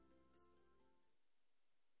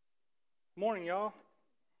Morning, y'all.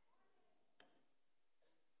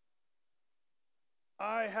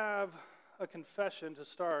 I have a confession to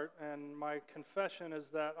start, and my confession is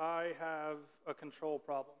that I have a control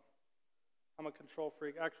problem. I'm a control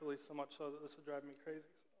freak, actually so much so that this would drive me crazy.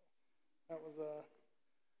 So that was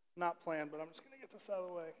not planned, but I'm just going to get this out of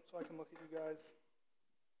the way so I can look at you guys.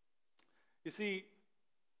 You see,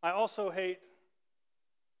 I also hate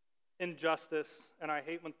injustice, and I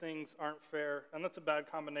hate when things aren't fair, and that's a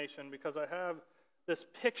bad combination because I have this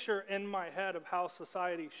picture in my head of how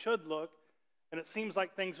society should look, and it seems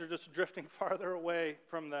like things are just drifting farther away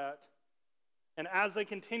from that. And as they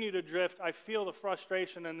continue to drift, I feel the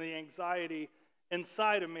frustration and the anxiety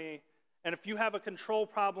inside of me. And if you have a control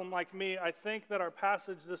problem like me, I think that our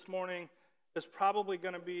passage this morning is probably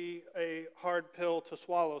going to be a hard pill to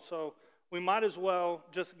swallow. So we might as well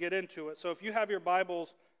just get into it. So if you have your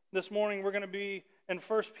Bibles, this morning we're going to be in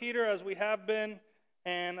 1 Peter as we have been,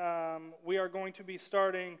 and we are going to be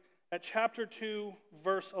starting at chapter 2,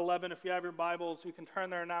 verse 11. If you have your Bibles, you can turn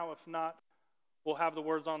there now. If not, we'll have the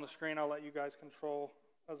words on the screen. I'll let you guys control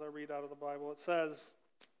as I read out of the Bible. It says,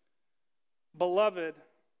 "Beloved,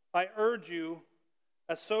 I urge you,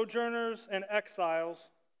 as sojourners and exiles,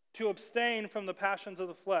 to abstain from the passions of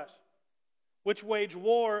the flesh, which wage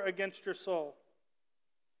war against your soul.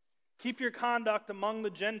 Keep your conduct among the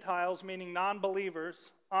Gentiles," meaning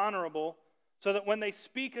non-believers, "honorable, so that when they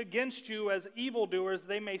speak against you as evildoers,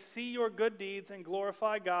 they may see your good deeds and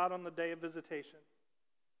glorify God on the day of visitation.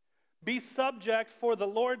 Be subject for the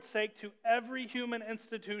Lord's sake to every human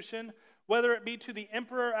institution, whether it be to the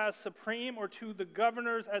emperor as supreme or to the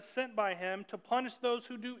governors as sent by him, to punish those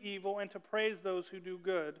who do evil and to praise those who do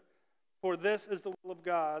good. For this is the will of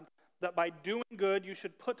God, that by doing good you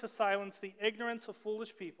should put to silence the ignorance of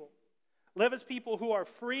foolish people. Live as people who are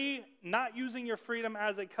free, not using your freedom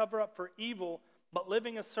as a cover-up for evil, but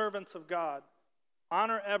living as servants of God.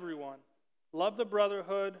 Honor everyone. Love the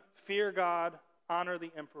brotherhood. Fear God. Honor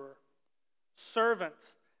the emperor.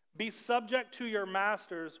 Servants, be subject to your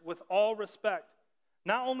masters with all respect,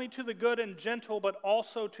 not only to the good and gentle, but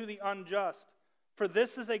also to the unjust. For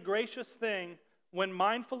this is a gracious thing, when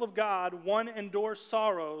mindful of God, one endures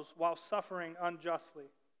sorrows while suffering unjustly.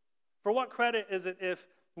 For what credit is it if,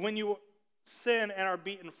 when you sin and are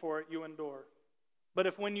beaten for it, you endure? But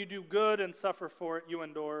if when you do good and suffer for it, you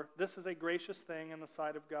endure, this is a gracious thing in the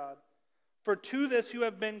sight of God. For to this you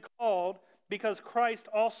have been called, because Christ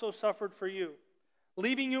also suffered for you,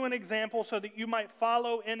 leaving you an example so that you might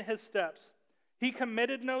follow in his steps. He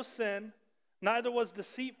committed no sin, neither was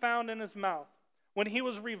deceit found in his mouth. When he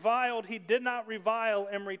was reviled, he did not revile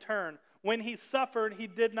in return. When he suffered, he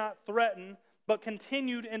did not threaten, but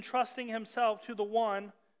continued entrusting himself to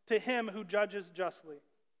him who judges justly.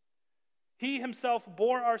 He himself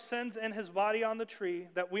bore our sins in his body on the tree,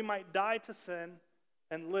 that we might die to sin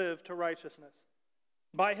and live to righteousness.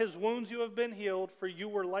 By his wounds you have been healed, for you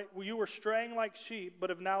were straying like sheep, but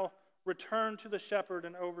have now returned to the shepherd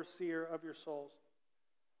and overseer of your souls.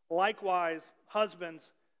 Likewise,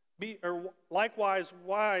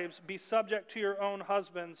 wives, be subject to your own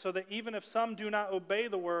husbands, so that even if some do not obey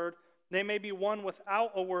the word, they may be won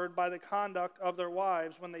without a word by the conduct of their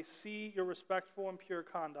wives when they see your respectful and pure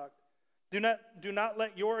conduct. Do not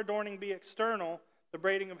let your adorning be external, the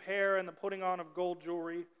braiding of hair and the putting on of gold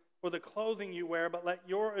jewelry, or the clothing you wear, but let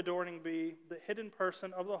your adorning be the hidden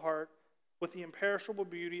person of the heart, with the imperishable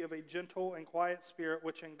beauty of a gentle and quiet spirit,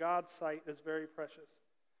 which in God's sight is very precious.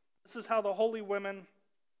 This is how the holy women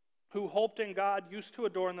who hoped in God used to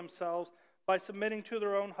adorn themselves, by submitting to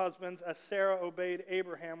their own husbands, as Sarah obeyed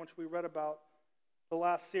Abraham, which we read about the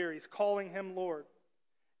last series, calling him Lord.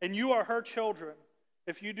 And you are her children,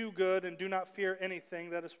 if you do good and do not fear anything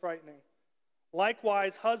that is frightening.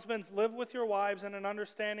 Likewise, husbands, live with your wives in an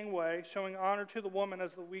understanding way, showing honor to the woman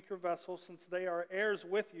as the weaker vessel, since they are heirs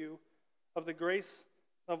with you of the grace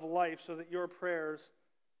of life, so that your prayers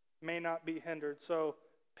may not be hindered. So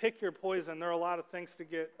pick your poison. There are a lot of things to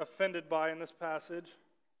get offended by in this passage.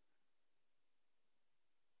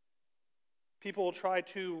 People will try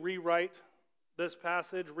to rewrite this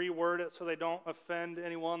passage, reword it so they don't offend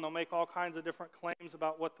anyone. They'll make all kinds of different claims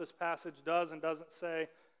about what this passage does and doesn't say.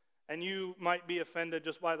 And you might be offended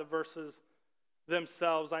just by the verses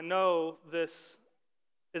themselves. I know this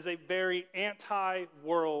is a very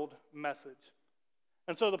anti-world message.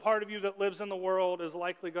 And so the part of you that lives in the world is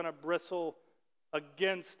likely going to bristle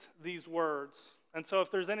against these words. And so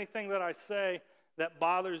if there's anything that I say that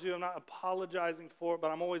bothers you, I'm not apologizing for it,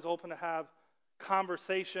 but I'm always open to have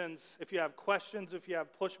conversations. If you have questions, if you have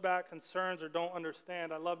pushback, concerns, or don't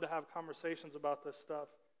understand, I love to have conversations about this stuff.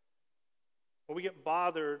 But we get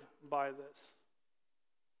bothered by this.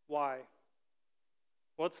 Why?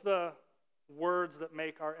 What's the words that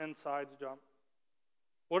make our insides jump?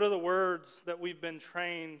 What are the words that we've been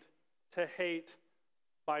trained to hate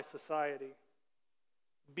by society?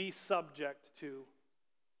 Be subject to,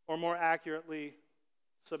 or more accurately,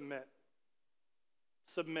 submit.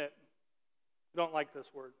 Submit. We don't like this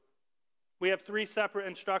word. We have 3 separate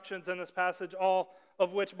instructions in this passage, all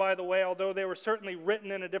of which, by the way, although they were certainly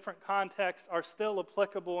written in a different context, are still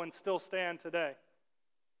applicable and still stand today.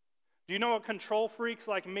 Do you know what control freaks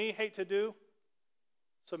like me hate to do?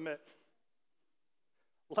 Submit.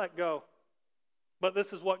 Let go. But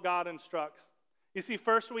this is what God instructs. You see,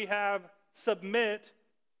 first we have submit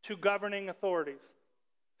to governing authorities.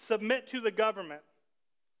 Submit to the government.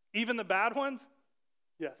 Even the bad ones?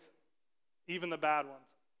 Yes, even the bad ones.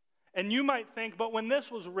 And you might think, but when this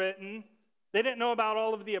was written, they didn't know about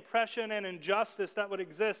all of the oppression and injustice that would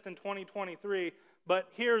exist in 2023. But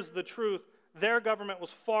here's the truth. Their government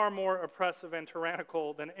was far more oppressive and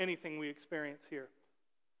tyrannical than anything we experience here.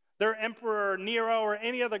 Their emperor, Nero, or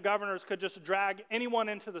any other governors could just drag anyone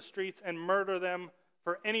into the streets and murder them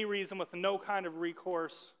for any reason with no kind of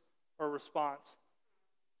recourse or response.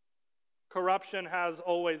 Corruption has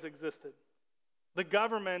always existed. The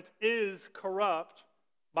government is corrupt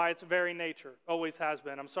by its very nature, always has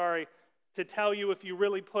been. I'm sorry to tell you if you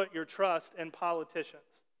really put your trust in politicians.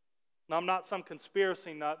 Now, I'm not some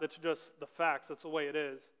conspiracy nut, that's just the facts, that's the way it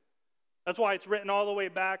is. That's why it's written all the way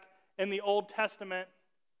back in the Old Testament,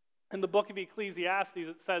 in the book of Ecclesiastes,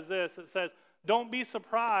 it says this, it says, don't be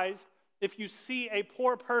surprised if you see a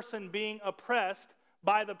poor person being oppressed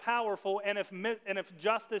by the powerful and if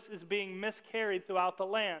justice is being miscarried throughout the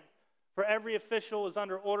land. For every official is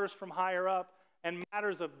under orders from higher up, and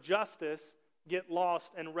matters of justice get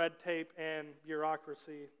lost in red tape and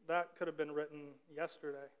bureaucracy. That could have been written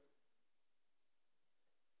yesterday.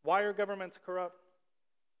 Why are governments corrupt?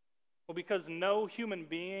 Well, because no human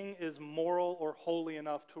being is moral or holy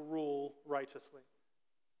enough to rule righteously.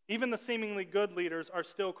 Even the seemingly good leaders are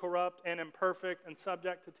still corrupt and imperfect and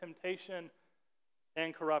subject to temptation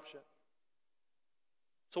and corruption.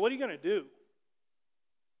 So what are you going to do?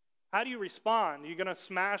 How do you respond? Are you going to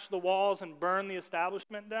smash the walls and burn the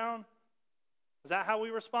establishment down? Is that how we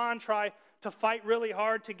respond? Try to fight really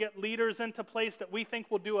hard to get leaders into place that we think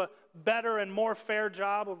will do a better and more fair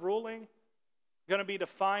job of ruling? Going to be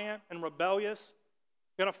defiant and rebellious?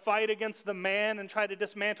 Going to fight against the man and try to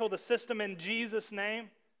dismantle the system in Jesus' name?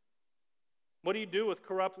 What do you do with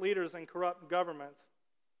corrupt leaders and corrupt governments?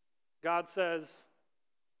 God says,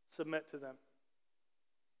 submit to them.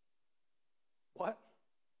 What?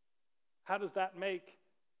 How does that make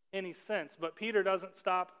any sense? But Peter doesn't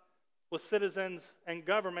stop with citizens and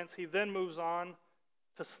governments. He then moves on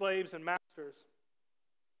to slaves and masters. It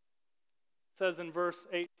says in verse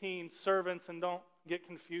 18, servants, and don't get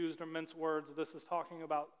confused or mince words, this is talking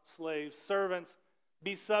about slaves. Servants,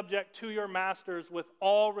 be subject to your masters with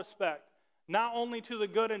all respect, not only to the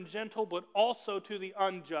good and gentle, but also to the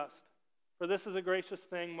unjust. For this is a gracious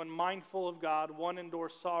thing, when mindful of God, one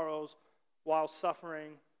endures sorrows while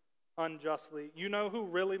suffering unjustly. You know who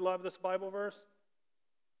really loved this Bible verse?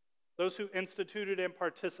 Those who instituted and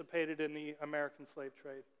participated in the American slave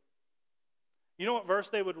trade. You know what verse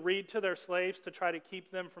they would read to their slaves to try to keep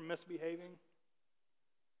them from misbehaving?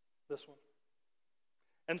 This one.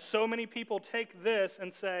 And so many people take this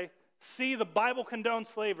and say, see, the Bible condones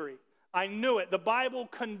slavery. I knew it. The Bible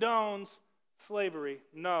condones slavery.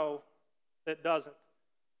 No, it doesn't.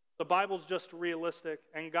 The Bible's just realistic,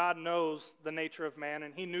 and God knows the nature of man,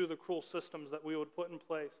 and he knew the cruel systems that we would put in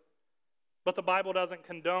place. But the Bible doesn't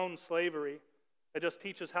condone slavery. It just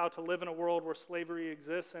teaches how to live in a world where slavery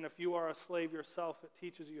exists, and if you are a slave yourself, it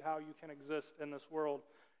teaches you how you can exist in this world.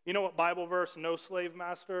 You know what Bible verse no slave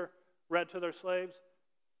master read to their slaves?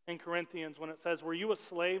 In Corinthians, when it says, were you a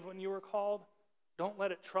slave when you were called? Don't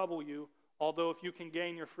let it trouble you, although if you can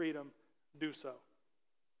gain your freedom, do so.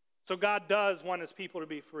 So God does want his people to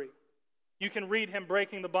be free. You can read him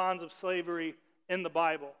breaking the bonds of slavery in the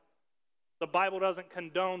Bible. The Bible doesn't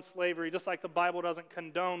condone slavery, just like the Bible doesn't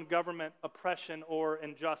condone government oppression or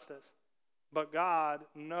injustice. But God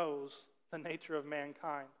knows the nature of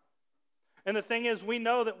mankind. And the thing is, we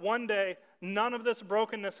know that one day, none of this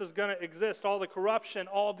brokenness is going to exist. All the corruption,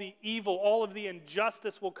 all the evil, all of the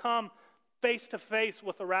injustice will come face to face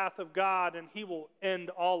with the wrath of God, and he will end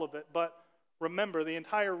all of it. But remember, the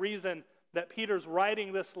entire reason that Peter's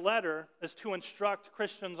writing this letter is to instruct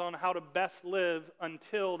Christians on how to best live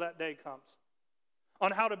until that day comes.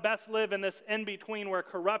 On how to best live in this in-between where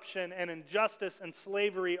corruption and injustice and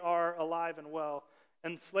slavery are alive and well.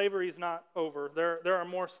 And slavery is not over. There are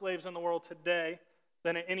more slaves in the world today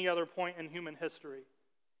than at any other point in human history.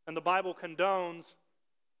 And the Bible condones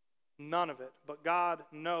None of it. But God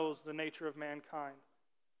knows the nature of mankind.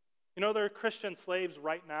 You know, there are Christian slaves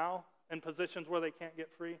right now in positions where they can't get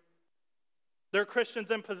free. There are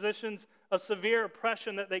Christians in positions of severe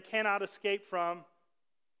oppression that they cannot escape from.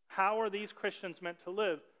 How are these Christians meant to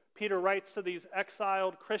live? Peter writes to these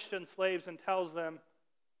exiled Christian slaves and tells them,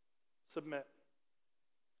 submit.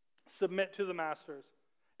 Submit to the masters.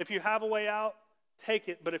 If you have a way out, take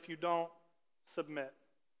it, but if you don't, submit.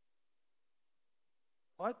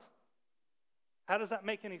 What? How does that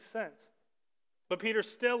make any sense? But Peter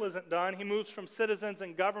still isn't done. He moves from citizens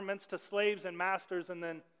and governments to slaves and masters and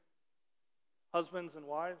then husbands and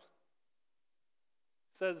wives.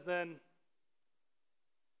 It says then,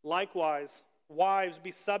 likewise, wives,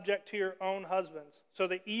 be subject to your own husbands, so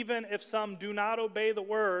that even if some do not obey the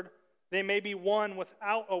word, they may be won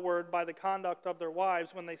without a word by the conduct of their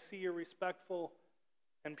wives when they see your respectful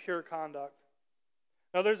and pure conduct.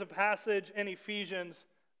 Now, there's a passage in Ephesians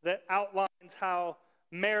that outlines how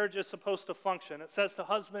marriage is supposed to function. It says to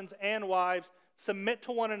husbands and wives, submit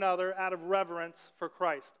to one another out of reverence for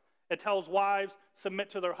Christ. It tells wives, submit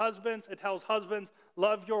to their husbands. It tells husbands,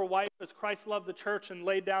 love your wife as Christ loved the church and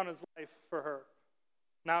laid down his life for her.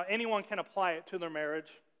 Now, anyone can apply it to their marriage.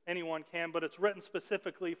 Anyone can, but it's written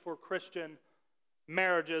specifically for Christian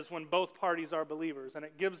marriages when both parties are believers. And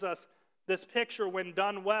it gives us this picture, when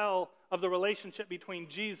done well, of the relationship between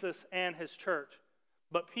Jesus and his church.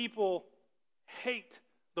 But people hate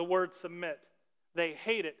the word submit. They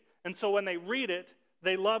hate it. And so when they read it,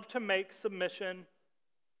 they love to make submission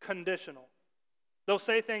conditional. They'll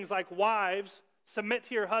say things like, wives, submit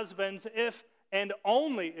to your husbands if and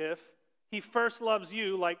only if he first loves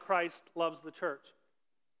you like Christ loves the church.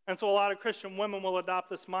 And so a lot of Christian women will adopt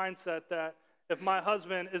this mindset that if my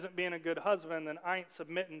husband isn't being a good husband, then I ain't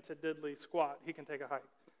submitting to diddly squat. He can take a hike.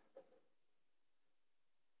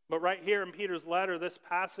 But right here in Peter's letter, this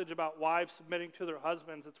passage about wives submitting to their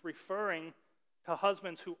husbands, it's referring to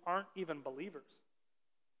husbands who aren't even believers.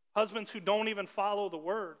 Husbands who don't even follow the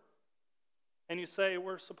word. And you say,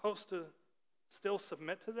 we're supposed to still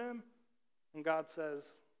submit to them? And God says,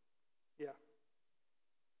 yeah.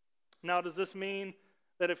 Now, does this mean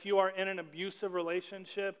that if you are in an abusive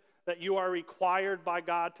relationship, that you are required by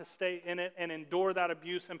God to stay in it and endure that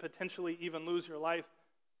abuse and potentially even lose your life?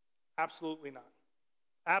 Absolutely not.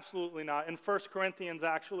 Absolutely not. In 1 Corinthians,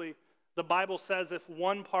 actually, the Bible says if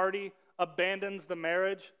one party abandons the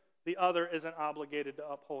marriage, the other isn't obligated to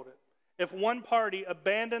uphold it. If one party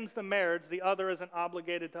abandons the marriage, the other isn't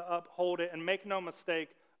obligated to uphold it. And make no mistake,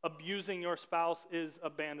 abusing your spouse is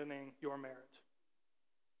abandoning your marriage.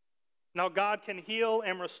 Now, God can heal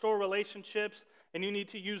and restore relationships, and you need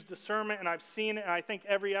to use discernment, and I've seen it, and I think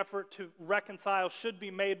every effort to reconcile should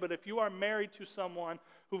be made. But if you are married to someone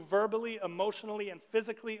who verbally, emotionally, and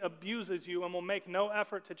physically abuses you and will make no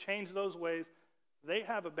effort to change those ways, they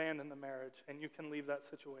have abandoned the marriage, and you can leave that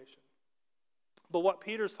situation. But what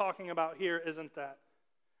Peter's talking about here isn't that.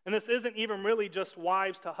 And this isn't even really just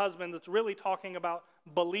wives to husbands. It's really talking about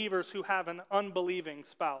believers who have an unbelieving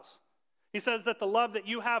spouse. He says that the love that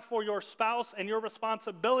you have for your spouse and your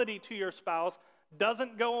responsibility to your spouse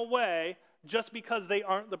doesn't go away just because they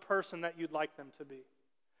aren't the person that you'd like them to be.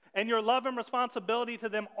 And your love and responsibility to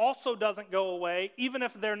them also doesn't go away even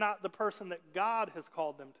if they're not the person that God has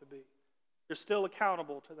called them to be. You're still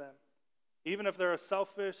accountable to them. Even if they're a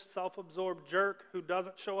selfish, self-absorbed jerk who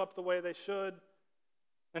doesn't show up the way they should.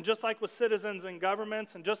 And just like with citizens and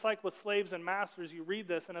governments, and just like with slaves and masters, you read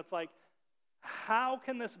this and it's like, how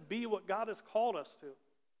can this be what God has called us to?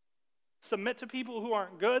 Submit to people who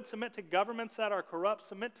aren't good, submit to governments that are corrupt,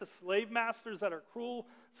 submit to slave masters that are cruel,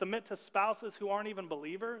 submit to spouses who aren't even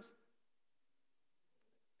believers.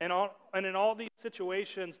 And in all these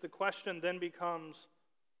situations, the question then becomes,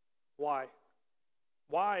 why?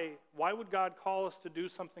 Why would God call us to do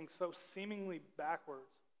something so seemingly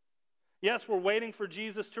backwards? Yes, we're waiting for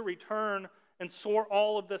Jesus to return and sort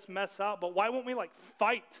all of this mess out, but why won't we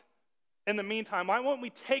fight in the meantime? Why won't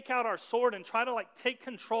we take out our sword and try to take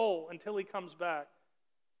control until he comes back?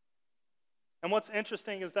 And what's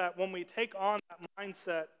interesting is that when we take on that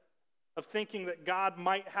mindset of thinking that God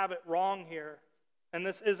might have it wrong here, and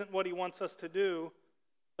this isn't what he wants us to do,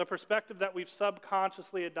 the perspective that we've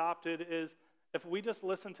subconsciously adopted is, if we just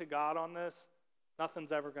listen to God on this,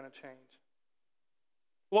 nothing's ever going to change.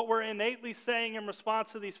 What we're innately saying in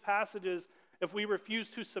response to these passages, if we refuse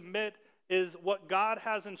to submit, is what God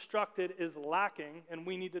has instructed is lacking, and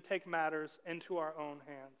we need to take matters into our own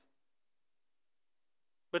hands.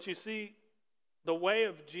 But you see, the way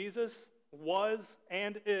of Jesus was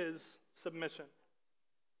and is submission.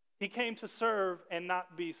 He came to serve and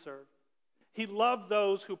not be served. He loved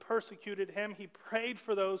those who persecuted him. He prayed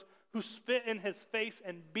for those who spit in his face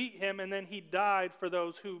and beat him, and then he died for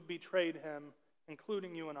those who betrayed him,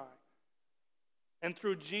 including you and I. And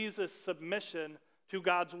through Jesus' submission to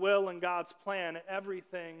God's will and God's plan,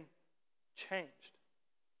 everything changed.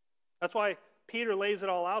 That's why Peter lays it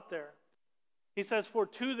all out there. He says, "For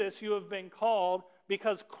to this you have been called,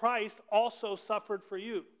 because Christ also suffered for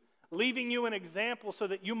you, leaving you an example so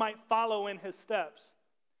that you might follow in his steps.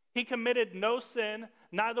 He committed no sin,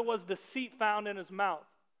 neither was deceit found in his mouth.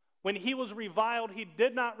 When he was reviled, he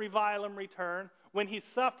did not revile in return. When he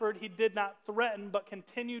suffered, he did not threaten, but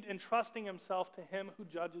continued entrusting himself to him who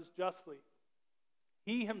judges justly.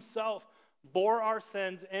 He himself bore our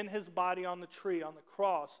sins in his body on the tree, on the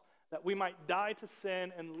cross, that we might die to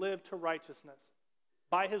sin and live to righteousness.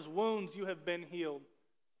 By his wounds you have been healed.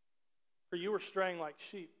 For you were straying like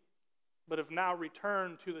sheep, but have now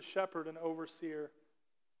returned to the shepherd and overseer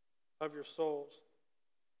of your souls."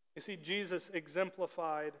 You see, Jesus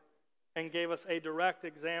exemplified and gave us a direct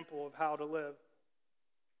example of how to live.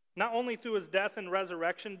 Not only through his death and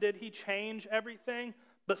resurrection did he change everything,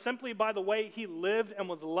 but simply by the way he lived and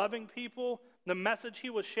was loving people, the message he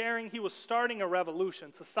was sharing, he was starting a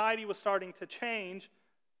revolution. Society was starting to change,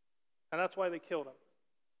 and that's why they killed him.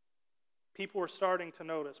 People were starting to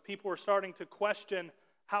notice. People were starting to question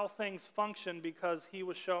how things function because he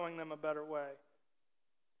was showing them a better way.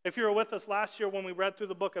 If you were with us last year when we read through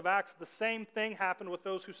the book of Acts, the same thing happened with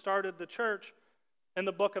those who started the church in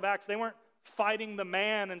the book of Acts. They weren't fighting the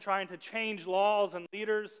man and trying to change laws and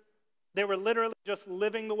leaders. They were literally just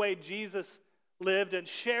living the way Jesus lived and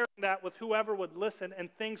sharing that with whoever would listen,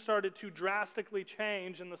 and things started to drastically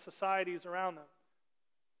change in the societies around them.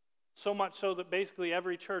 So much so that basically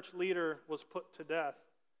every church leader was put to death.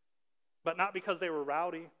 But not because they were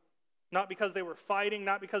rowdy, not because they were fighting,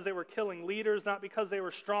 not because they were killing leaders, not because they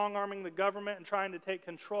were strong-arming the government and trying to take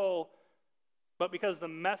control, but because the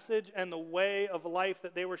message and the way of life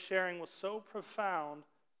that they were sharing was so profound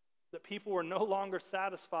that people were no longer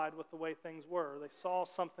satisfied with the way things were. They saw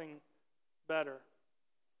something better.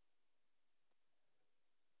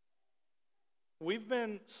 We've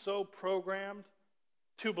been so programmed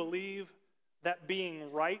to believe that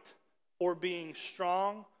being right or being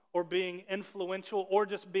strong or being influential or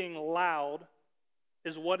just being loud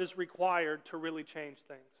is what is required to really change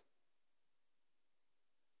things.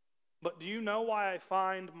 But do you know why I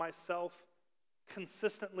find myself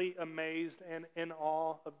consistently amazed and in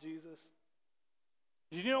awe of Jesus?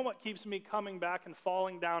 Do you know what keeps me coming back and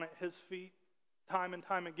falling down at his feet time and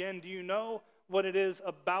time again? Do you know what it is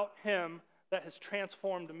about him that has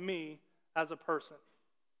transformed me as a person?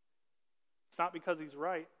 It's not because he's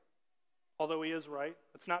right, although he is right.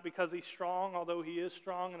 It's not because he's strong, although he is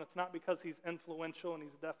strong. And it's not because he's influential, and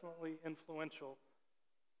he's definitely influential.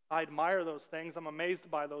 I admire those things. I'm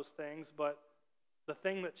amazed by those things. But the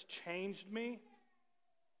thing that's changed me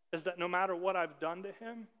is that no matter what I've done to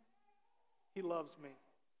him, he loves me.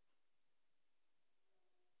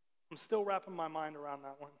 I'm still wrapping my mind around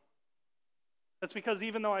that one. That's because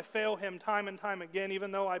even though I fail him time and time again,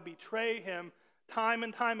 even though I betray him time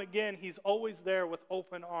and time again, he's always there with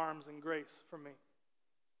open arms and grace for me.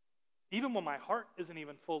 Even when my heart isn't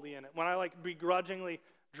even fully in it. When I begrudgingly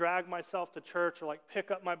drag myself to church or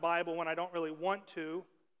pick up my Bible when I don't really want to,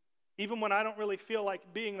 even when I don't really feel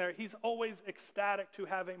like being there, he's always ecstatic to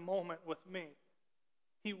have a moment with me.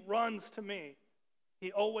 He runs to me.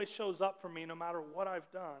 He always shows up for me no matter what I've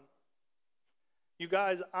done. You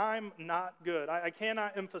guys, I'm not good. I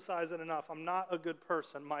cannot emphasize it enough. I'm not a good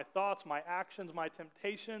person. My thoughts, my actions, my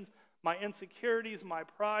temptations, my insecurities, my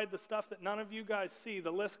pride, the stuff that none of you guys see,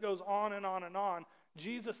 the list goes on and on and on.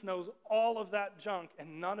 Jesus knows all of that junk,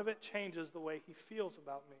 and none of it changes the way he feels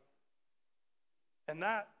about me. And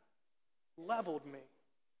that leveled me.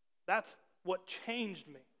 That's what changed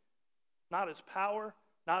me. Not his power,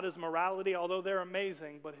 not his morality, although they're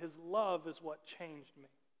amazing, but his love is what changed me.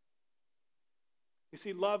 You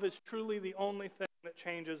see, love is truly the only thing that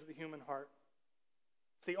changes the human heart.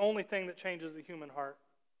 It's the only thing that changes the human heart.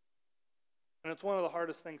 And it's one of the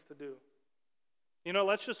hardest things to do. You know,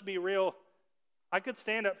 let's just be real. I could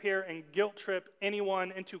stand up here and guilt trip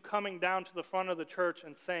anyone into coming down to the front of the church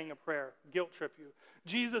and saying a prayer. Guilt trip you.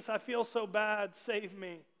 Jesus, I feel so bad. Save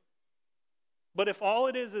me. But if all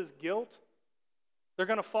it is guilt, they're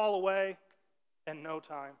going to fall away in no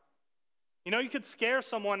time. You know, you could scare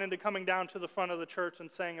someone into coming down to the front of the church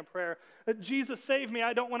and saying a prayer. Jesus, save me.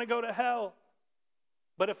 I don't want to go to hell.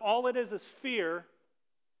 But if all it is fear,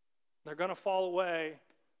 they're going to fall away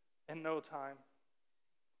in no time.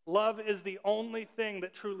 Love is the only thing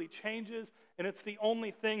that truly changes, and it's the only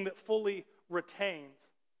thing that fully retains.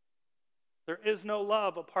 There is no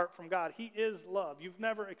love apart from God. He is love. You've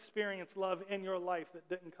never experienced love in your life that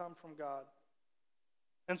didn't come from God.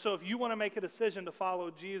 And so if you want to make a decision to follow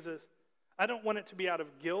Jesus, I don't want it to be out of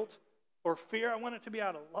guilt or fear. I want it to be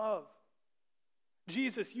out of love.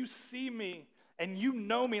 Jesus, you see me and you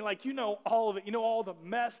know me like you know all of it. You know all the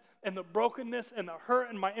mess and the brokenness and the hurt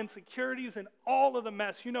and my insecurities and all of the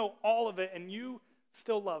mess. You know all of it, and you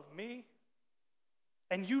still love me.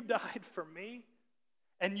 And you died for me.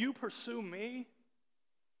 And you pursue me.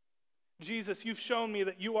 Jesus, you've shown me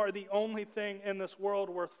that you are the only thing in this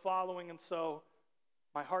world worth following, and so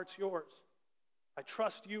my heart's yours. I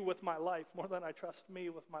trust you with my life more than I trust me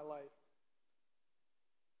with my life.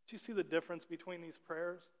 Do you see the difference between these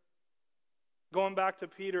prayers? Going back to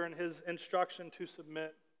Peter and his instruction to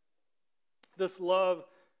submit. This love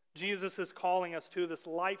Jesus is calling us to, this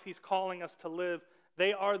life he's calling us to live,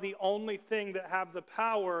 they are the only thing that have the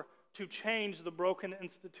power to change the broken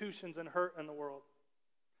institutions and hurt in the world.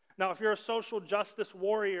 Now, if you're a social justice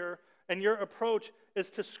warrior and your approach is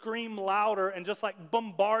to scream louder and just like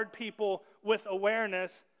bombard people with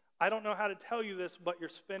awareness, I don't know how to tell you this, but you're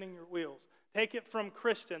spinning your wheels. Take it from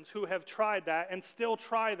Christians who have tried that and still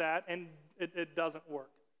try that, and it doesn't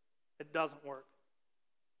work. It doesn't work.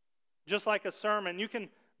 Just like a sermon, you can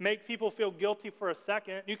make people feel guilty for a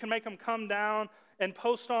second. You can make them come down and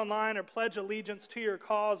post online or pledge allegiance to your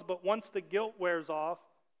cause, but once the guilt wears off,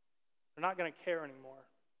 they're not going to care anymore.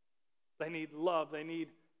 They need love. They need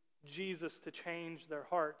Jesus to change their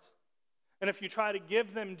hearts. And if you try to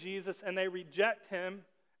give them Jesus and they reject him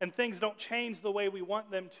and things don't change the way we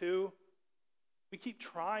want them to, we keep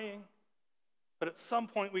trying. But at some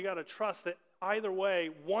point we got to trust that either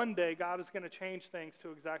way, one day God is going to change things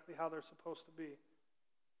to exactly how they're supposed to be.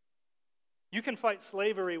 You can fight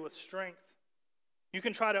slavery with strength. You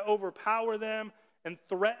can try to overpower them and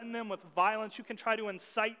threaten them with violence. You can try to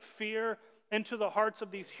incite fear into the hearts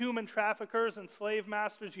of these human traffickers and slave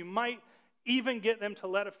masters. You might even get them to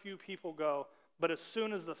let a few people go. But as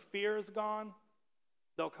soon as the fear is gone,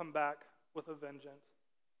 they'll come back with a vengeance.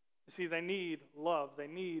 You see, they need love. They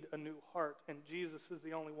need a new heart. And Jesus is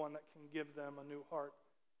the only one that can give them a new heart.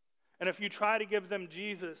 And if you try to give them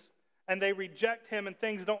Jesus and they reject him and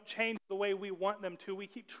things don't change the way we want them to, we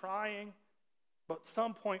keep trying. But at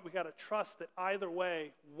some point, we got to trust that either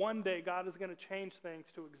way, one day God is going to change things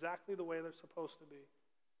to exactly the way they're supposed to be.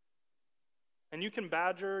 And you can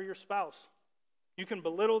badger your spouse. You can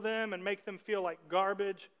belittle them and make them feel like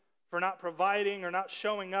garbage for not providing or not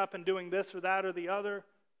showing up and doing this or that or the other.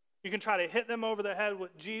 You can try to hit them over the head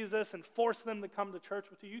with Jesus and force them to come to church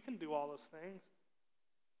with you. You can do all those things.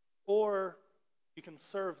 Or you can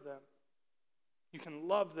serve them. You can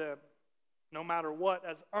love them no matter what,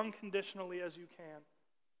 as unconditionally as you can.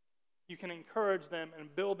 You can encourage them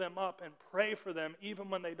and build them up and pray for them even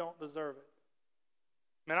when they don't deserve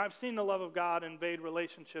it. Man, I've seen the love of God invade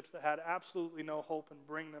relationships that had absolutely no hope and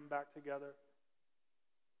bring them back together.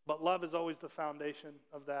 But love is always the foundation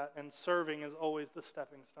of that, and serving is always the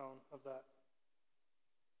stepping stone of that.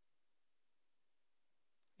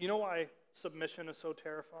 You know why submission is so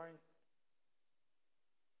terrifying?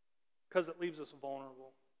 Because it leaves us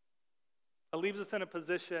vulnerable. It leaves us in a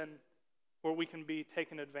position where we can be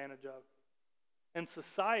taken advantage of. And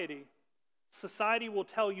society will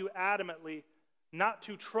tell you adamantly not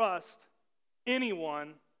to trust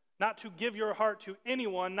anyone, not to give your heart to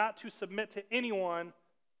anyone, not to submit to anyone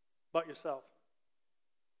but yourself.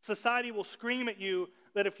 Society will scream at you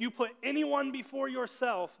that if you put anyone before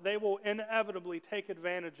yourself, they will inevitably take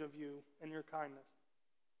advantage of you and your kindness.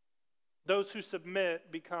 Those who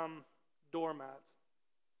submit become doormats.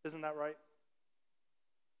 Isn't that right?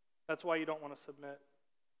 That's why you don't want to submit.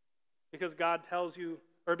 Because God tells you,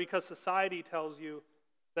 or because society tells you,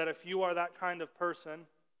 that if you are that kind of person,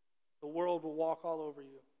 the world will walk all over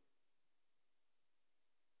you.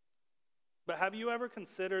 But have you ever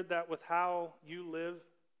considered that with how you live,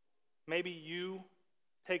 maybe you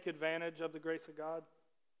take advantage of the grace of God?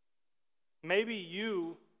 Maybe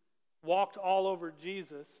you walked all over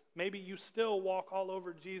Jesus. Maybe you still walk all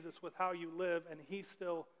over Jesus with how you live, and he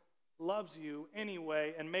still loves you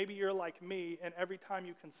anyway. And maybe you're like me, and every time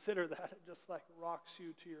you consider that, it just like rocks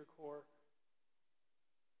you to your core.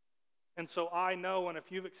 And so I know, and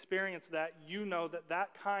if you've experienced that, you know that that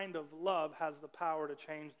kind of love has the power to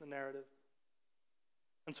change the narrative.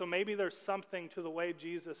 And so maybe there's something to the way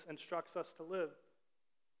Jesus instructs us to live.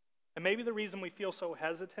 And maybe the reason we feel so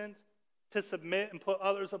hesitant to submit and put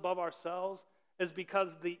others above ourselves is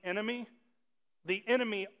because the enemy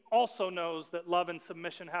also knows that love and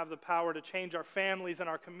submission have the power to change our families and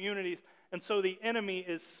our communities. And so the enemy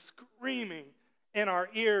is screaming in our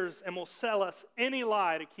ears and will sell us any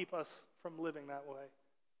lie to keep us from living that way.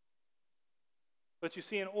 But you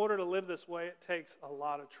see, in order to live this way, it takes a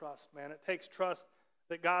lot of trust, man. It takes trust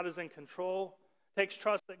that God is in control. It takes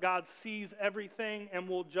trust that God sees everything and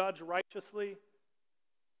will judge righteously.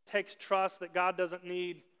 It takes trust that God doesn't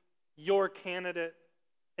need your candidate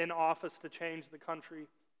in office to change the country.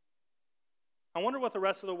 I wonder what the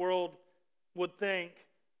rest of the world would think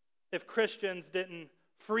if Christians didn't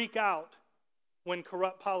freak out when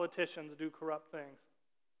corrupt politicians do corrupt things.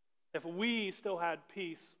 If we still had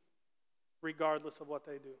peace regardless of what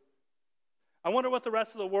they do. I wonder what the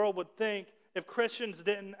rest of the world would think if Christians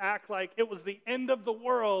didn't act like it was the end of the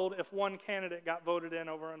world if one candidate got voted in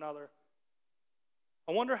over another.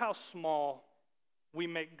 I wonder how small we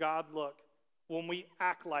make God look when we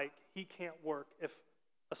act like he can't work if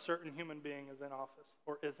a certain human being is in office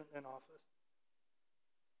or isn't in office.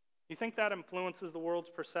 You think that influences the world's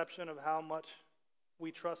perception of how much we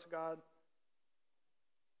trust God?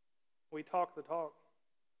 We talk the talk.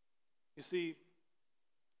 You see,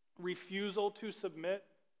 refusal to submit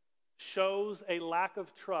shows a lack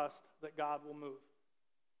of trust that God will move.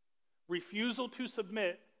 Refusal to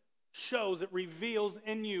submit shows, it reveals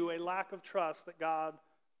in you a lack of trust that God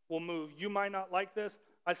will move. You might not like this.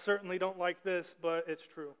 I certainly don't like this, but it's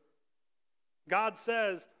true. God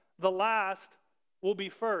says the last will be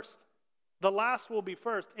first. The last will be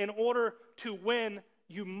first. In order to win,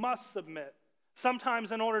 you must submit.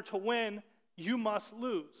 Sometimes in order to win, you must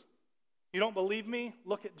lose. You don't believe me?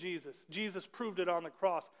 Look at Jesus. Jesus proved it on the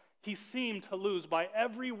cross. He seemed to lose by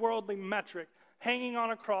every worldly metric, hanging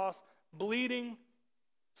on a cross, bleeding,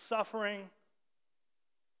 suffering.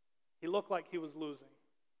 He looked like he was losing.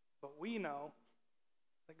 But we know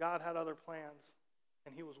that God had other plans,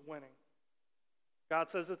 and he was winning. God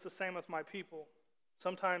says it's the same with my people.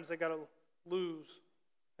 Sometimes they got to lose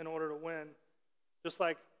in order to win. Just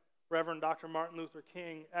like Reverend Dr. Martin Luther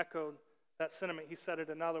King echoed that sentiment, he said it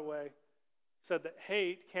another way. He said that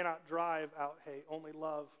hate cannot drive out hate. Only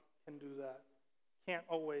love can do that. Can't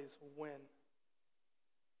always win.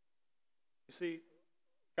 You see,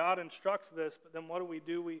 God instructs this, but then what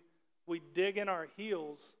do? We dig in our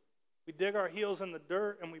heels. We dig our heels in the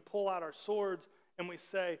dirt and we pull out our swords and we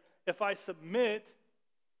say, if I submit,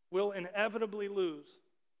 we'll inevitably lose.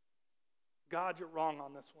 God, you're wrong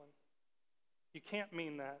on this one. You can't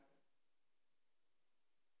mean that.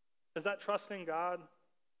 Is that trusting God?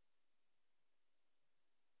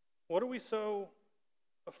 What are we so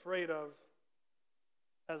afraid of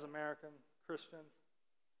as American Christians?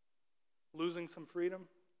 Losing some freedom?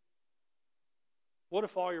 What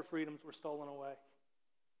if all your freedoms were stolen away?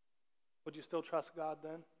 Would you still trust God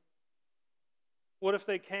then? What if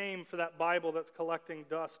they came for that Bible that's collecting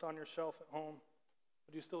dust on your shelf at home?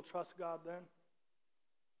 Would you still trust God then?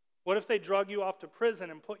 What if they drug you off to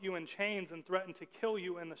prison and put you in chains and threatened to kill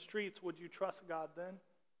you in the streets? Would you trust God then?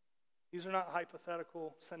 These are not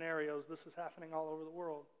hypothetical scenarios. This is happening all over the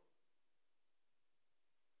world.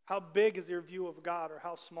 How big is your view of God, or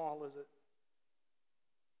how small is it?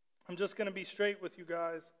 I'm just going to be straight with you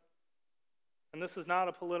guys, and this is not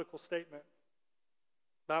a political statement,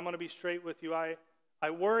 but I'm going to be straight with you. I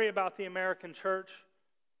worry about the American church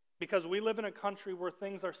because we live in a country where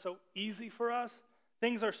things are so easy for us.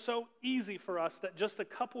 Things are so easy for us that just a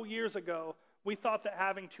couple years ago, we thought that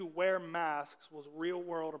having to wear masks was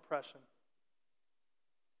real-world oppression.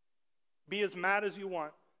 Be as mad as you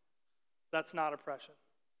want. That's not oppression.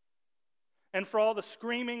 And for all the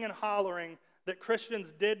screaming and hollering that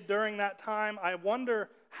Christians did during that time, I wonder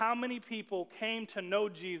how many people came to know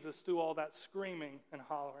Jesus through all that screaming and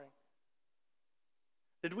hollering.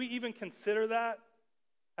 Did we even consider that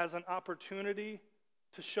as an opportunity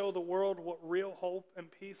to show the world what real hope and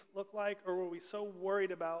peace look like? Or were we so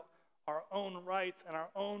worried about our own rights and our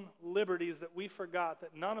own liberties that we forgot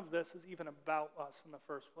that none of this is even about us in the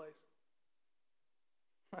first place?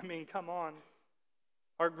 I mean, come on.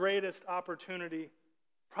 Our greatest opportunity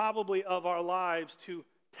probably of our lives to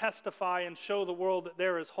testify and show the world that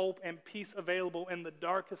there is hope and peace available in the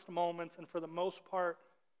darkest moments, and for the most part,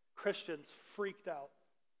 Christians freaked out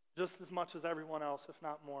just as much as everyone else, if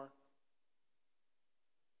not more.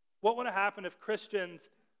 What would have happened if Christians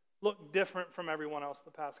looked different from everyone else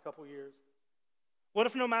the past couple years? What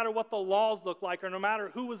if no matter what the laws looked like, or no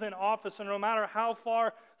matter who was in office, or no matter how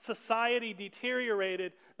far society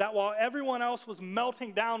deteriorated, that while everyone else was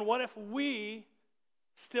melting down, what if we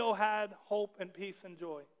still had hope and peace and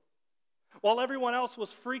joy? While everyone else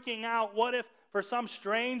was freaking out, what if, for some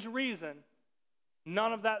strange reason,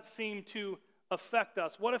 none of that seemed to affect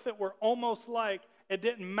us? What if it were almost like it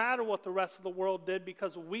didn't matter what the rest of the world did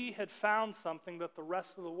because we had found something that the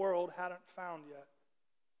rest of the world hadn't found yet?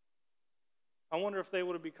 I wonder if they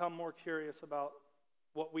would have become more curious about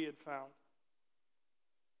what we had found.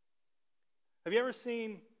 Have you ever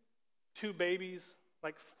seen two babies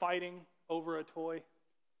like fighting over a toy?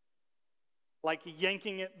 Like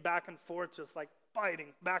yanking it back and forth, just like fighting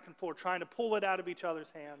back and forth, trying to pull it out of each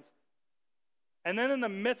other's hands. And then in the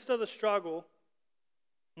midst of the struggle,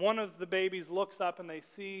 one of the babies looks up and they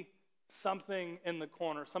see something in the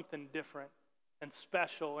corner, something different and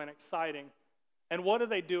special and exciting. And what do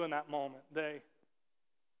they do in that moment? They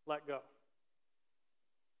let go.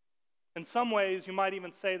 In some ways, you might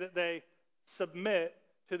even say that they submit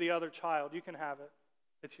to the other child. You can have it.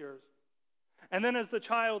 It's yours. And then as the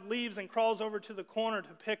child leaves and crawls over to the corner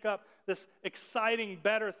to pick up this exciting,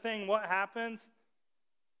 better thing, what happens?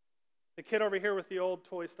 The kid over here with the old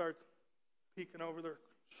toy starts peeking over their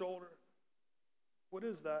shoulder. What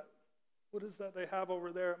is that? What is that they have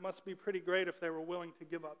over there? It must be pretty great if they were willing to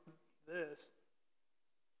give up this.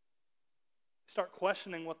 Start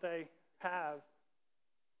questioning what they have.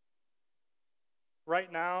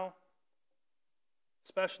 Right now,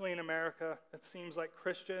 especially in America, it seems like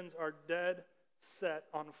Christians are dead set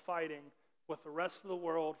on fighting with the rest of the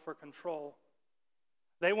world for control.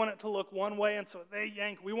 They want it to look one way, and so they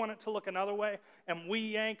yank. We want it to look another way, and we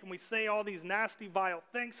yank, and we say all these nasty, vile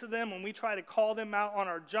things to them, and we try to call them out on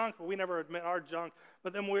our junk, but we never admit our junk.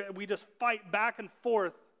 But then we just fight back and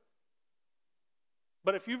forth.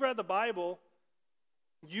 But if you've read the Bible,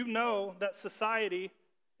 you know that society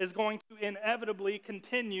is going to inevitably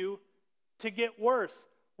continue to get worse.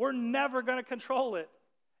 We're never going to control it.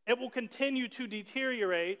 It will continue to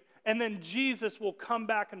deteriorate, and then Jesus will come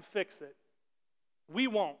back and fix it. We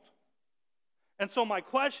won't. And so my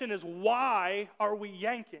question is, why are we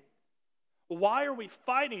yanking? Why are we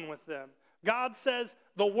fighting with them? God says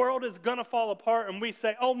the world is going to fall apart, and we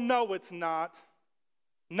say, oh, no, it's not.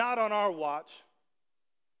 Not on our watch.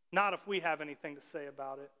 Not if we have anything to say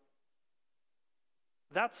about it.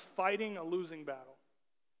 That's fighting a losing battle.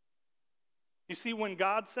 You see, when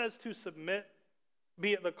God says to submit,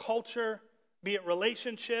 be it the culture, be it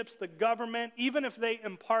relationships, the government, even if they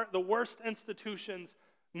impart the worst institutions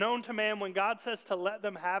known to man, when God says to let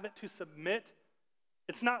them have it, to submit,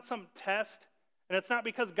 it's not some test, and it's not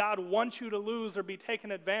because God wants you to lose or be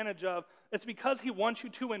taken advantage of. It's because he wants you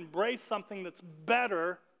to embrace something that's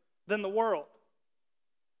better than the world.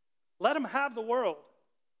 Let them have the world.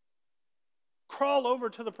 Crawl over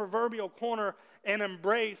to the proverbial corner and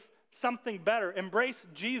embrace something better. Embrace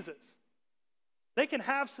Jesus. They can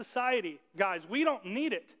have society, guys. We don't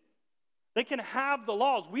need it. They can have the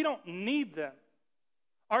laws. We don't need them.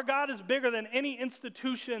 Our God is bigger than any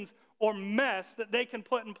institutions or mess that they can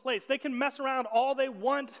put in place. They can mess around all they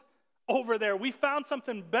want over there. We found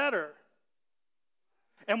something better.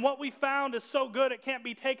 And what we found is so good it can't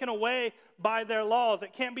be taken away by their laws.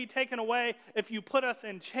 It can't be taken away if you put us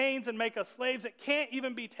in chains and make us slaves. It can't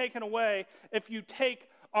even be taken away if you take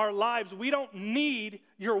our lives. We don't need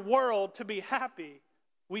your world to be happy.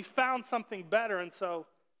 We found something better, and so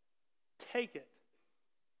take it.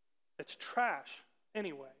 It's trash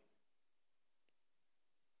anyway.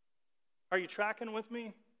 Are you tracking with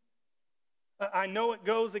me? I know it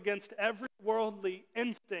goes against every worldly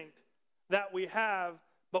instinct that we have,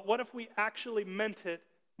 but what if we actually meant it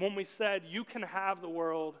when we said, you can have the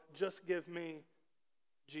world, just give me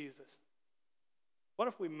Jesus? What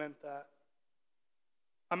if we meant that?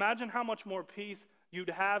 Imagine how much more peace you'd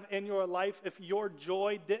have in your life if your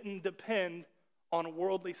joy didn't depend on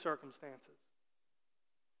worldly circumstances.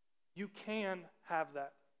 You can have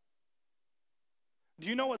that. Do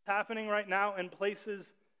you know what's happening right now in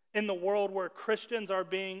places in the world where Christians are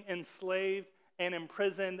being enslaved and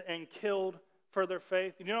imprisoned and killed for their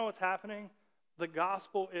faith? You know what's happening? The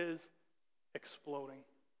gospel is exploding.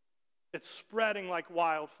 It's spreading like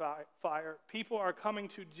wildfire. People are coming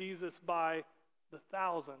to Jesus by the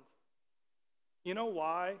thousands. You know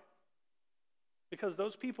why? Because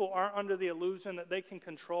those people aren't under the illusion that they can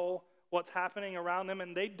control what's happening around them,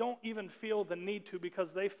 and they don't even feel the need to,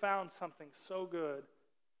 because they found something so good,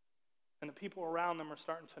 and the people around them are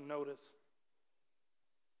starting to notice.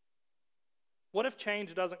 What if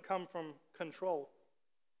change doesn't come from control?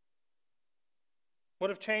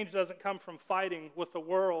 What if change doesn't come from fighting with the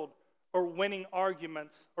world or winning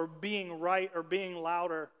arguments or being right or being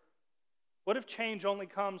louder? What if change only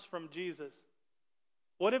comes from Jesus?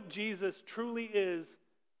 What if Jesus truly is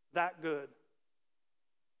that good?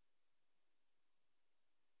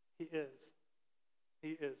 He is. He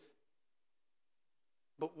is.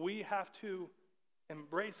 But we have to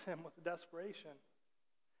embrace him with desperation.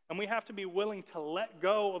 And we have to be willing to let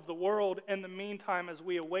go of the world in the meantime as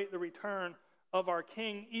we await the return of our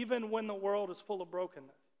King, even when the world is full of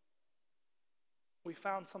brokenness. We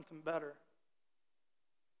found something better.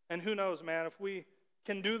 And who knows, man, if we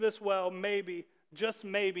can do this well, maybe, just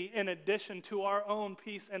maybe, in addition to our own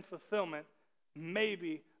peace and fulfillment,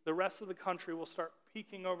 maybe the rest of the country will start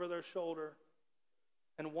peeking over their shoulder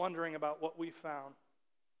and wondering about what we found.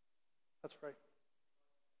 Let's pray.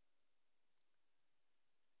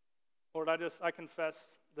 Lord, I confess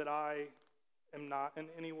that I am not in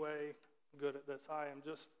any way good at this.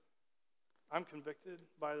 I'm convicted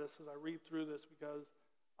by this as I read through this because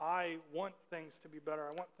I want things to be better.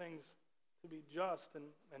 I want things to be just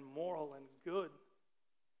and moral and good.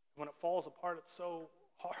 When it falls apart, it's so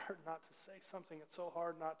hard not to say something. It's so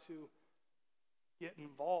hard not to get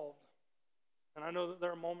involved. And I know that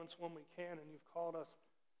there are moments when we can, and you've called us,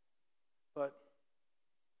 but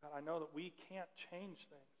God, I know that we can't change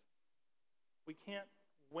things. We can't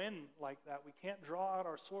win like that. We can't draw out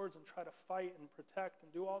our swords and try to fight and protect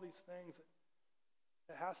and do all these things.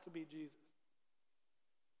 It has to be Jesus.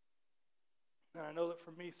 And I know that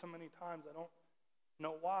for me, so many times, I don't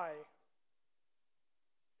know why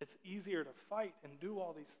it's easier to fight and do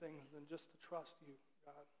all these things than just to trust you,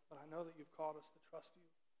 God. But I know that you've called us to trust you.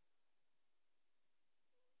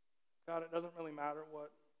 God, it doesn't really matter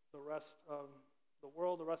what the rest of the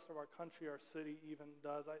world, the rest of our country, our city even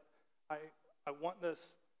does. I want this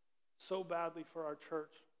so badly for our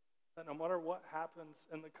church that no matter what happens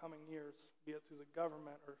in the coming years, be it through the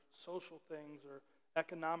government or social things or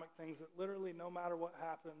economic things, that literally no matter what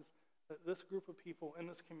happens, that this group of people in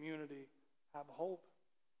this community have hope,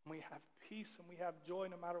 and we have peace, and we have joy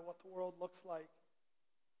no matter what the world looks like,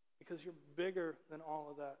 because you're bigger than all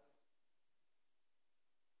of that.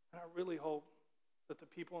 And I really hope that the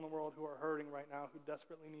people in the world who are hurting right now, who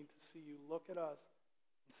desperately need to see you, look at us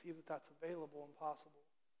and see that that's available and possible.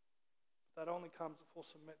 But that only comes if we'll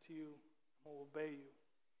submit to you and we'll obey you.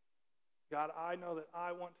 God, I know that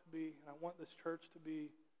I want to be, and I want this church to be,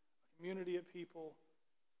 a community of people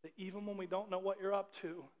that even when we don't know what you're up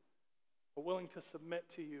to, we're willing to submit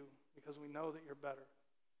to you because we know that you're better.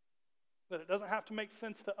 That it doesn't have to make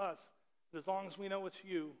sense to us, but as long as we know it's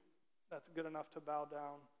you, that's good enough to bow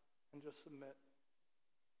down and just submit.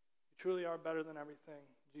 You truly are better than everything.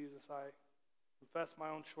 Jesus, I confess my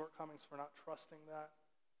own shortcomings for not trusting that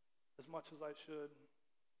as much as I should,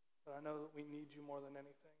 but I know that we need you more than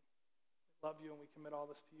anything. We love you and we commit all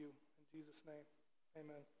this to you. In Jesus' name,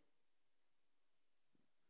 amen.